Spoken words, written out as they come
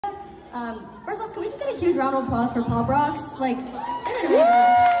First off, can we just get a huge round of applause for Pop Rocks? Like, they're amazing.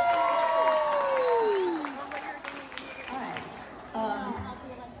 Alright.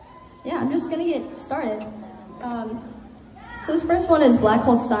 Yeah, I'm just gonna get started. So this first one is Black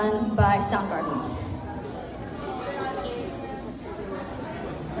Hole Sun by Soundgarden.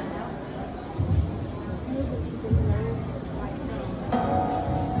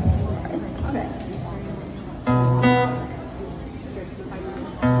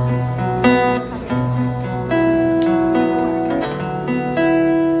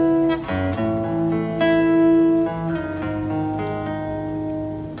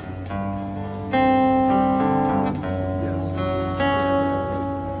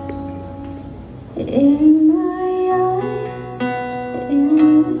 In my eyes,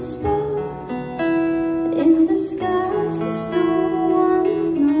 in the space, in disguises no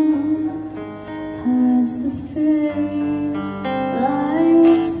one knows, hides the face,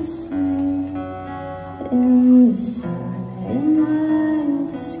 lies the same, in the sun, in my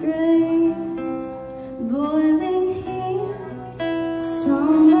disgrace, boiling heat,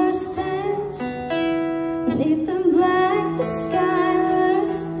 somber stench, neath the black the sky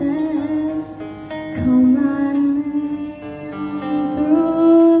looks dead. Call my name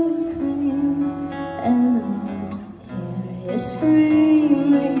through the cream, and I'll hear you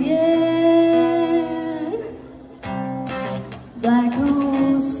scream again. Black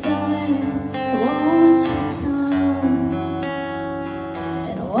hole sun, won't you come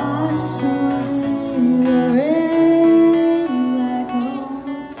and wash away the rain? Black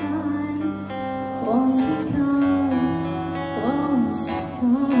hole sun, won't you come, won't you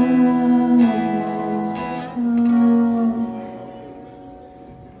come?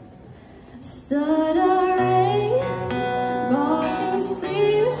 Stuttering, barking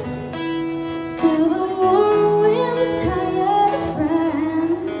sleep, still the warm wind, tired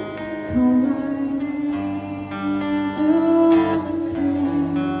friend. Call my name through the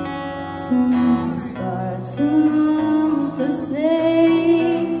cream. Sometimes birds around the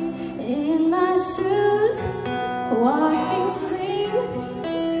snakes in my shoes, walking sleep.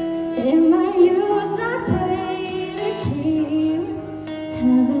 In my youth I pray to keep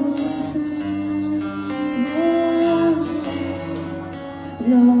heaven sent.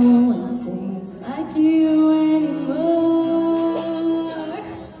 No one sings like you anymore.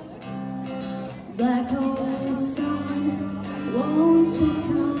 Black hole sun, won't you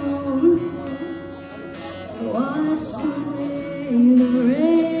come and wash away the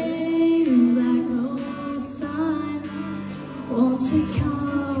rain? Black hole sun, won't you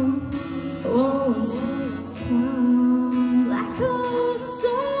come, won't you come? Black hole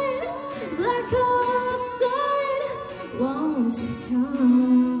sun, black hole sun, won't you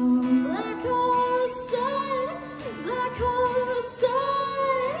come? Black hole sun, black hole sun.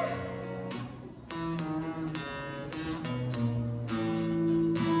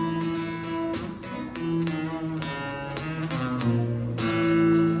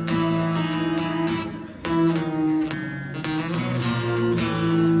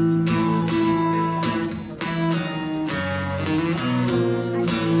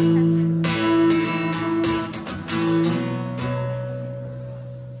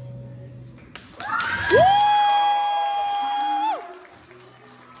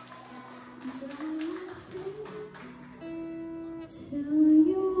 Till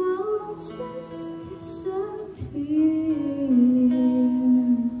you all just disappear.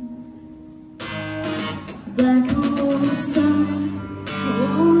 Black hole sun,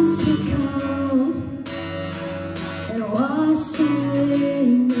 won't you come and wash away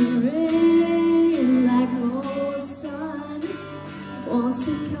the rain? Black hole sun, won't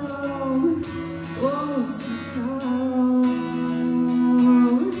you come, won't you come?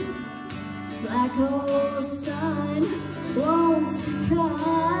 Black hole sun, won't you come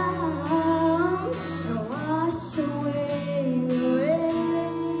and wash away the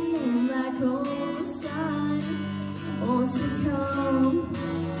rain? Black hole sun, won't you come,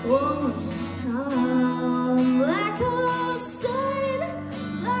 won't you come? Black hole sun,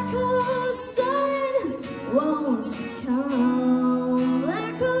 black hole sun, won't you come?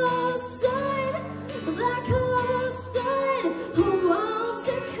 Black hole sun, won't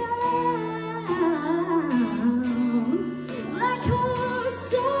you come?